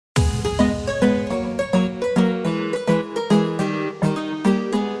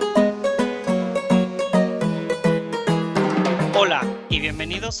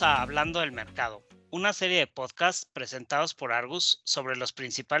Bienvenidos a Hablando del Mercado, una serie de podcasts presentados por Argus sobre los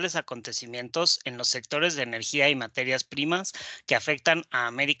principales acontecimientos en los sectores de energía y materias primas que afectan a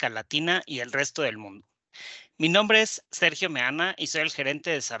América Latina y el resto del mundo. Mi nombre es Sergio Meana y soy el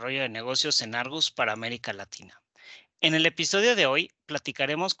gerente de desarrollo de negocios en Argus para América Latina. En el episodio de hoy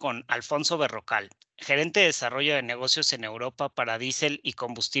platicaremos con Alfonso Berrocal, gerente de desarrollo de negocios en Europa para diésel y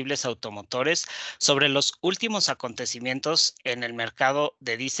combustibles automotores, sobre los últimos acontecimientos en el mercado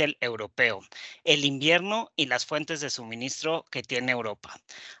de diésel europeo, el invierno y las fuentes de suministro que tiene Europa.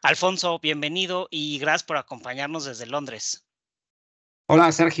 Alfonso, bienvenido y gracias por acompañarnos desde Londres.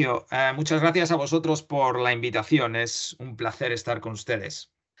 Hola Sergio, muchas gracias a vosotros por la invitación. Es un placer estar con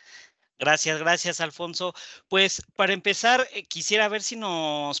ustedes. Gracias, Alfonso. Pues para empezar, quisiera ver si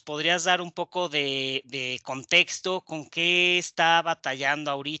nos podrías dar un poco de contexto con qué está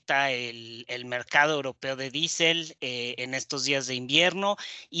batallando ahorita el mercado europeo de diésel en estos días de invierno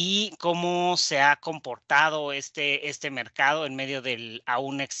y cómo se ha comportado este mercado en medio del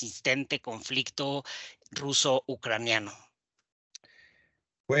aún existente conflicto ruso-ucraniano.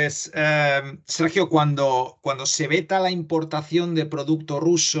 Pues Sergio, cuando se veta la importación de producto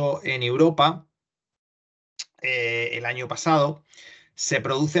ruso en Europa el año pasado, se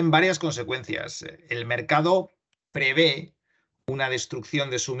producen varias consecuencias. El mercado prevé una destrucción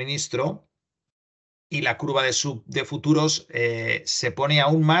de suministro y la curva de futuros se pone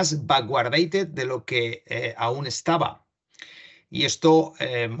aún más backwardated de lo que aún estaba. Y esto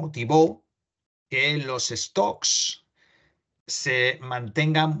motivó que los stocks se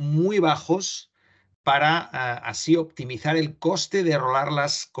mantengan muy bajos para así optimizar el coste de rolar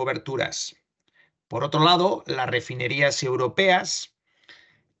las coberturas. Por otro lado, las refinerías europeas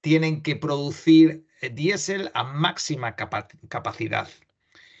tienen que producir diésel a máxima capacidad.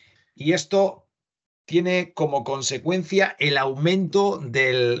 Y esto tiene como consecuencia el aumento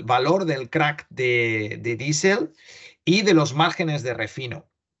del valor del crack de diésel y de los márgenes de refino.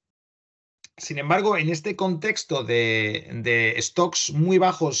 Sin embargo, en este contexto de stocks muy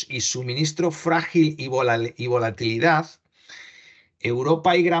bajos y suministro frágil y volatilidad,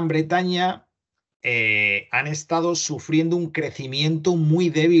 Europa y Gran Bretaña han estado sufriendo un crecimiento muy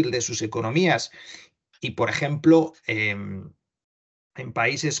débil de sus economías. Y, por ejemplo, en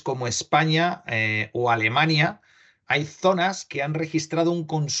países como España o Alemania, hay zonas que han registrado un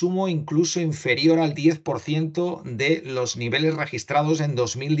consumo incluso inferior al 10% de los niveles registrados en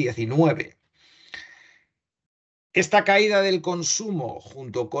 2019. Esta caída del consumo,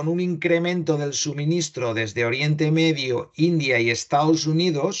 junto con un incremento del suministro desde Oriente Medio, India y Estados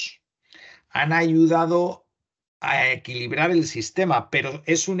Unidos, han ayudado a equilibrar el sistema, pero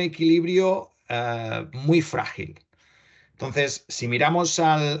es un equilibrio muy frágil. Entonces, si miramos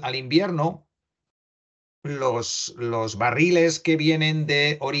al invierno, los barriles que vienen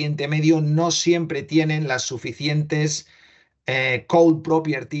de Oriente Medio no siempre tienen las suficientes cold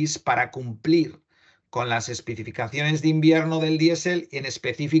properties para cumplir con las especificaciones de invierno del diésel, en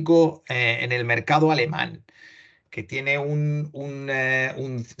específico en el mercado alemán, que tiene un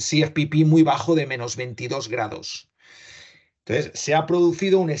CFPP muy bajo de menos 22 grados. Entonces, se ha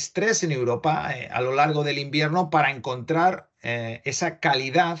producido un estrés en Europa a lo largo del invierno para encontrar esa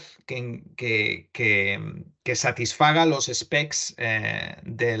calidad que satisfaga los specs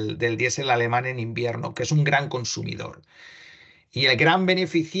del diésel alemán en invierno, que es un gran consumidor. Y el gran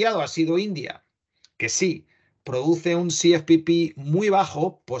beneficiado ha sido India, que sí, produce un CFPP muy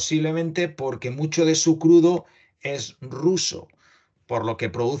bajo, posiblemente porque mucho de su crudo es ruso, por lo que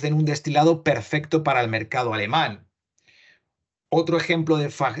producen un destilado perfecto para el mercado alemán. Otro ejemplo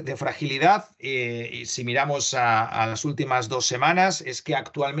de fragilidad, y si miramos a las últimas 2 semanas, es que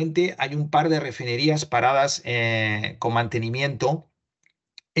actualmente hay un par de refinerías paradas con mantenimiento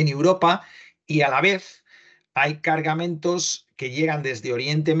en Europa y a la vez hay cargamentos que llegan desde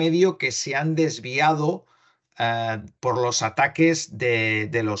Oriente Medio que se han desviado por los ataques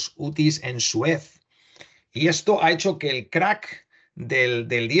de los hutis en Suez. Y esto ha hecho que el crack del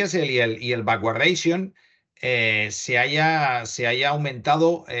diésel y el backwardation se haya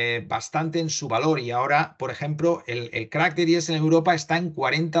aumentado bastante en su valor. Y ahora, por ejemplo, el crack de diésel en Europa está en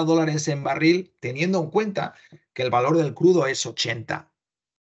 $40 en barril, teniendo en cuenta que el valor del crudo es 80.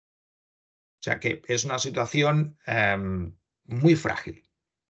 O sea que es una situación muy frágil.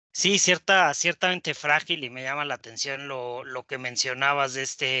 Sí, ciertamente frágil y me llama la atención lo que mencionabas de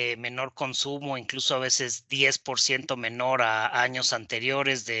este menor consumo, incluso a veces 10% menor a años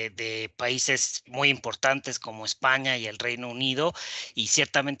anteriores de países muy importantes como España y el Reino Unido. Y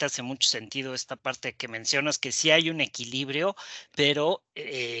ciertamente hace mucho sentido esta parte que mencionas, que sí hay un equilibrio, pero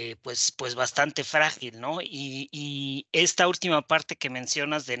pues bastante frágil, ¿no? Y esta última parte que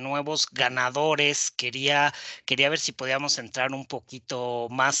mencionas de nuevos ganadores, quería ver si podíamos entrar un poquito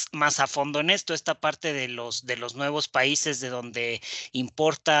más a fondo en esto, esta parte de los nuevos países de donde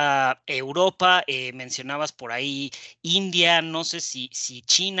importa Europa. Mencionabas por ahí India, no sé si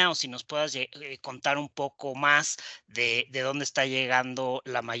China, o si nos puedas contar un poco más de dónde está llegando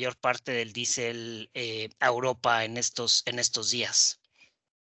la mayor parte del diésel a Europa en estos días.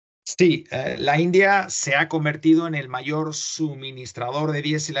 Sí, la India se ha convertido en el mayor suministrador de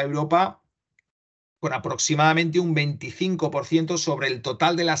diésel a Europa con aproximadamente un 25% sobre el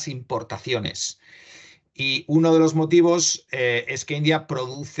total de las importaciones. Y uno de los motivos es que India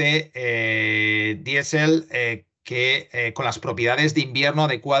produce diésel con las propiedades de invierno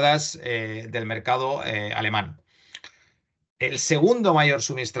adecuadas del mercado alemán. El segundo mayor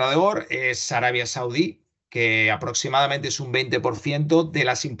suministrador es Arabia Saudí, que aproximadamente es un 20% de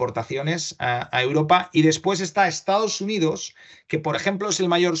las importaciones a Europa. Y después está Estados Unidos, que por ejemplo es el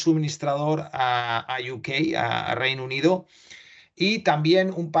mayor suministrador a UK, a Reino Unido. Y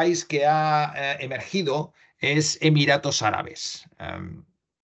también un país que ha emergido es Emiratos Árabes.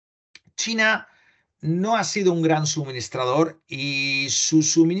 China no ha sido un gran suministrador y su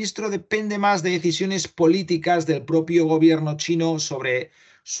suministro depende más de decisiones políticas del propio gobierno chino sobre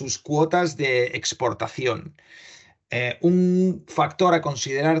sus cuotas de exportación. Un factor a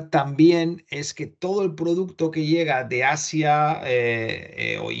considerar también es que todo el producto que llega de Asia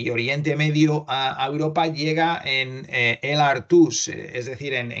y Oriente Medio a Europa llega en LR2s, es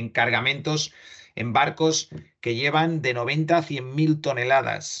decir, en cargamentos, en barcos que llevan de 90 a 100.000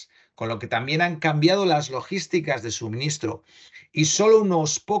 toneladas, con lo que también han cambiado las logísticas de suministro. Y solo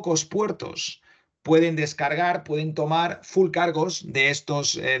unos pocos puertos pueden descargar, pueden tomar full cargos de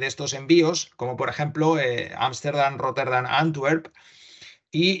estos envíos, como por ejemplo Ámsterdam, Rotterdam, Antwerp,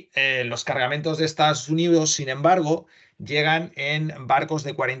 y los cargamentos de Estados Unidos, sin embargo, llegan en barcos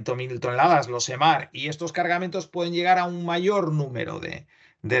de 40.000 toneladas, los EMAR, y estos cargamentos pueden llegar a un mayor número de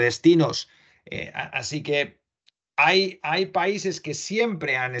destinos. Así que hay países que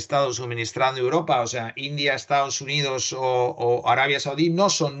siempre han estado suministrando a Europa, o sea, India, Estados Unidos o Arabia Saudí no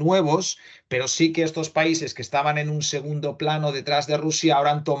son nuevos, pero sí que estos países que estaban en un segundo plano detrás de Rusia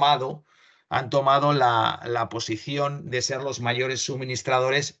ahora han tomado la posición de ser los mayores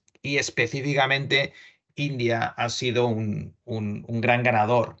suministradores y específicamente India ha sido un gran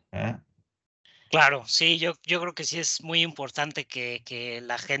ganador, ¿eh? Claro, sí, yo creo que sí es muy importante que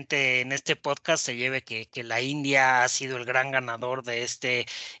la gente en este podcast se lleve que la India ha sido el gran ganador de este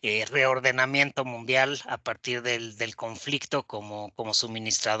reordenamiento mundial a partir del conflicto como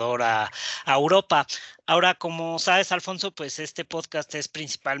suministrador a Europa. Ahora, como sabes, Alfonso, pues este podcast es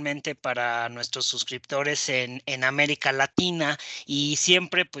principalmente para nuestros suscriptores en América Latina, y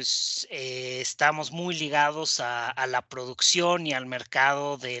siempre pues estamos muy ligados a la producción y al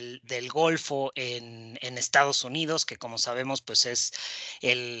mercado del Golfo en Estados Unidos, que como sabemos pues es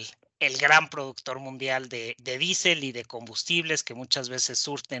el gran productor mundial de diésel y de combustibles que muchas veces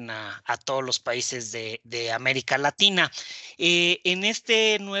surten a todos los países de América Latina. En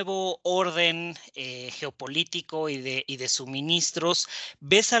este nuevo orden geopolítico y de suministros,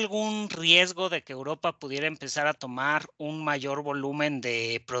 ¿ves algún riesgo de que Europa pudiera empezar a tomar un mayor volumen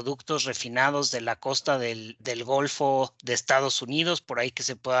de productos refinados de la costa del Golfo de Estados Unidos, por ahí que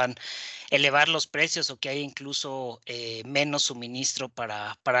se puedan elevar los precios o que haya incluso menos suministro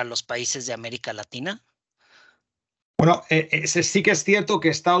para los países de América Latina? Bueno, sí que es cierto que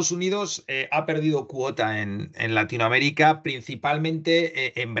Estados Unidos ha perdido cuota en Latinoamérica,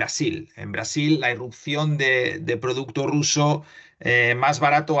 principalmente en Brasil. En Brasil, la irrupción de producto ruso más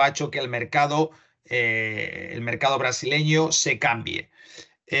barato ha hecho que el mercado brasileño se cambie.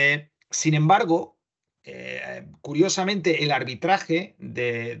 Sin embargo, curiosamente, el arbitraje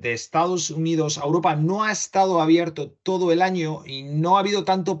de Estados Unidos a Europa no ha estado abierto todo el año y no ha habido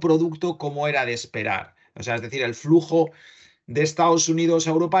tanto producto como era de esperar. O sea, es decir, el flujo de Estados Unidos a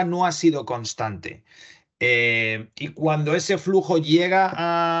Europa no ha sido constante. Y cuando ese flujo llega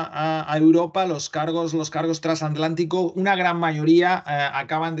a Europa, los cargos transatlánticos, una gran mayoría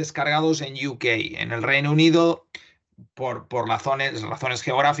acaban descargados en UK, en el Reino Unido, por razones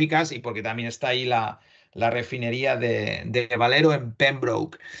geográficas y porque también está ahí la refinería de Valero en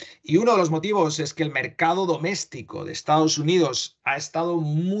Pembroke. Y uno de los motivos es que el mercado doméstico de Estados Unidos ha estado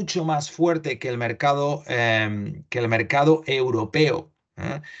mucho más fuerte que el mercado europeo,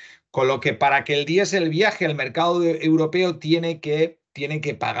 ¿eh? Con lo que para que el diésel viaje al mercado europeo tiene que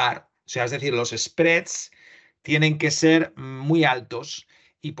pagar. O sea, es decir, los spreads tienen que ser muy altos.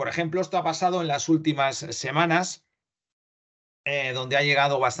 Y, por ejemplo, esto ha pasado en las últimas semanas donde ha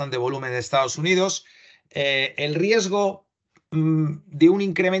llegado bastante volumen de Estados Unidos. El riesgo de un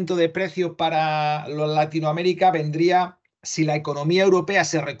incremento de precio para Latinoamérica vendría si la economía europea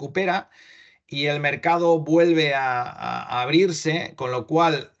se recupera y el mercado vuelve a abrirse, con lo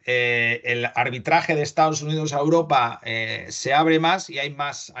cual el arbitraje de Estados Unidos a Europa se abre más y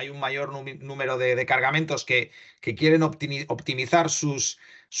hay un mayor número de cargamentos que quieren optimizar sus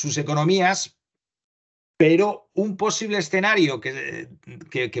economías. Pero un posible escenario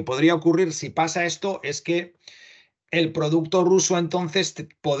que podría ocurrir si pasa esto es que el producto ruso entonces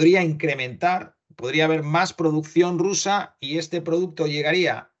podría incrementar, podría haber más producción rusa y este producto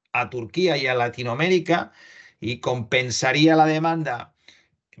llegaría a Turquía y a Latinoamérica y compensaría la demanda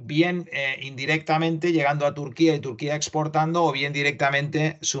bien indirectamente llegando a Turquía y Turquía exportando o bien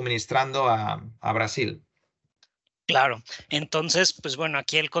directamente suministrando a Brasil. Claro, entonces, pues bueno,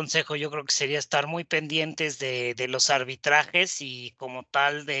 aquí el consejo yo creo que sería estar muy pendientes de los arbitrajes y como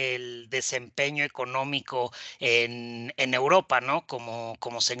tal del desempeño económico en Europa, ¿no?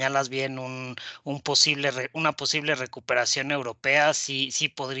 Como señalas bien, una posible recuperación europea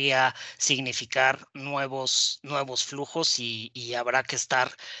sí podría significar nuevos flujos y habrá que estar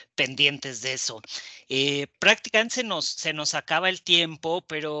pendientes de eso. Prácticamente se nos acaba el tiempo,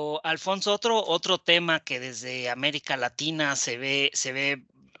 pero Alfonso, otro tema que desde América Latina se ve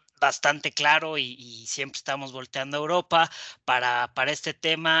bastante claro y siempre estamos volteando a Europa para este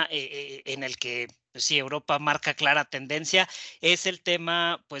tema en el que pues sí, Europa marca clara tendencia, es el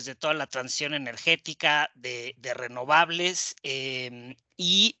tema pues de toda la transición energética, de renovables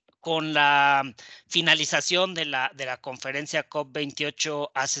y con la finalización de la conferencia COP28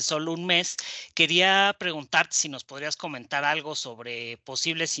 hace solo un mes, quería preguntarte si nos podrías comentar algo sobre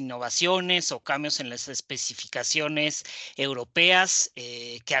posibles innovaciones o cambios en las especificaciones europeas,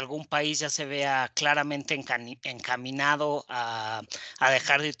 que algún país ya se vea claramente encaminado a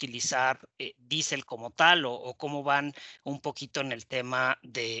dejar de utilizar diésel como tal o cómo van un poquito en el tema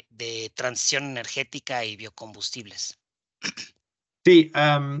de transición energética y biocombustibles. Sí,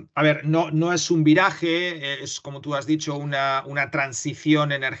 a ver, no es un viraje, es como tú has dicho, una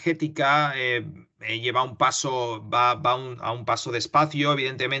transición energética, lleva un paso, a un paso despacio,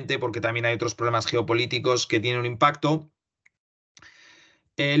 evidentemente, porque también hay otros problemas geopolíticos que tienen un impacto.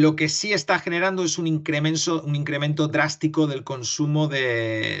 Lo que sí está generando es un incremento drástico del consumo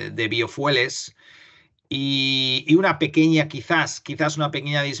de biofueles y una pequeña, quizás una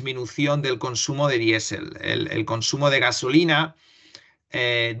pequeña disminución del consumo de diésel. El consumo de gasolina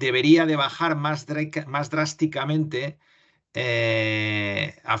debería de bajar más drásticamente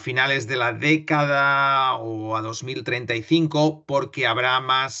a finales de la década o a 2035 porque habrá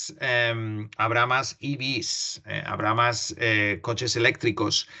más EVs, habrá más coches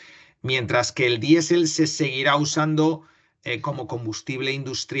eléctricos, mientras que el diésel se seguirá usando como combustible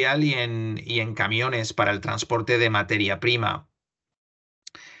industrial y en camiones para el transporte de materia prima.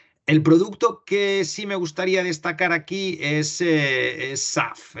 El producto que sí me gustaría destacar aquí es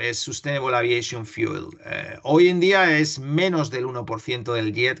SAF, es Sustainable Aviation Fuel. Hoy en día es menos del 1%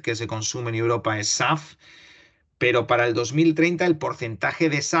 del jet que se consume en Europa es SAF, pero para el 2030 el porcentaje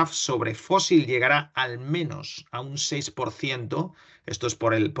de SAF sobre fósil llegará al menos a un 6%. Esto es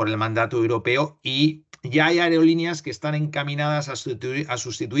por el mandato europeo, y ya hay aerolíneas que están encaminadas a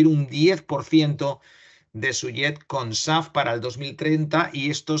sustituir un 10% de su jet con SAF para el 2030 y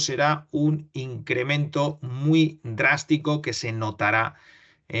esto será un incremento muy drástico que se notará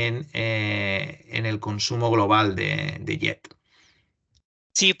en el consumo global de jet.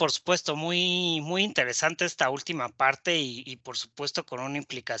 Sí, por supuesto, muy interesante esta última parte y por supuesto con una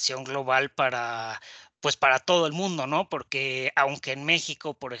implicación global pues para todo el mundo, ¿no? Porque aunque en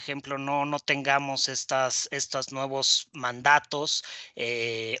México, por ejemplo, no tengamos estos nuevos mandatos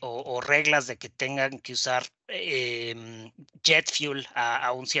o reglas de que tengan que usar jet fuel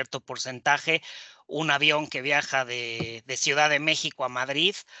a un cierto porcentaje, un avión que viaja de Ciudad de México a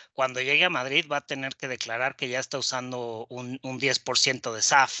Madrid, cuando llegue a Madrid va a tener que declarar que ya está usando un 10% de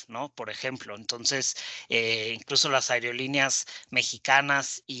SAF, ¿no? Por ejemplo. Entonces, incluso las aerolíneas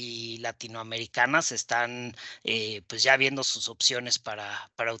mexicanas y latinoamericanas están pues ya viendo sus opciones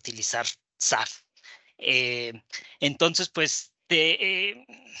para utilizar SAF. Eh, entonces, pues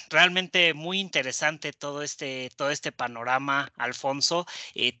realmente muy interesante todo este panorama, Alfonso.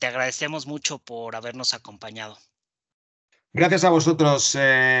 Te agradecemos mucho por habernos acompañado. Gracias a vosotros,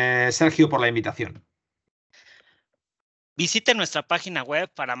 Sergio, por la invitación. Visite nuestra página web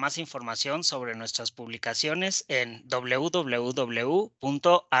para más información sobre nuestras publicaciones en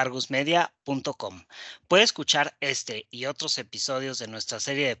www.argusmedia.com. Puede escuchar este y otros episodios de nuestra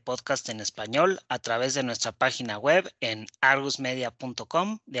serie de podcast en español a través de nuestra página web en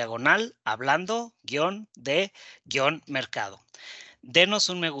argusmedia.com/hablando-de-mercado. Denos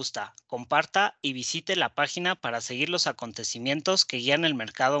un me gusta, comparta y visite la página para seguir los acontecimientos que guían el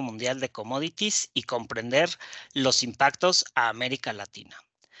mercado mundial de commodities y comprender los impactos a América Latina.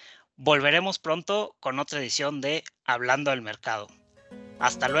 Volveremos pronto con otra edición de Hablando del Mercado.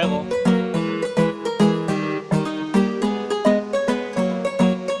 Hasta luego.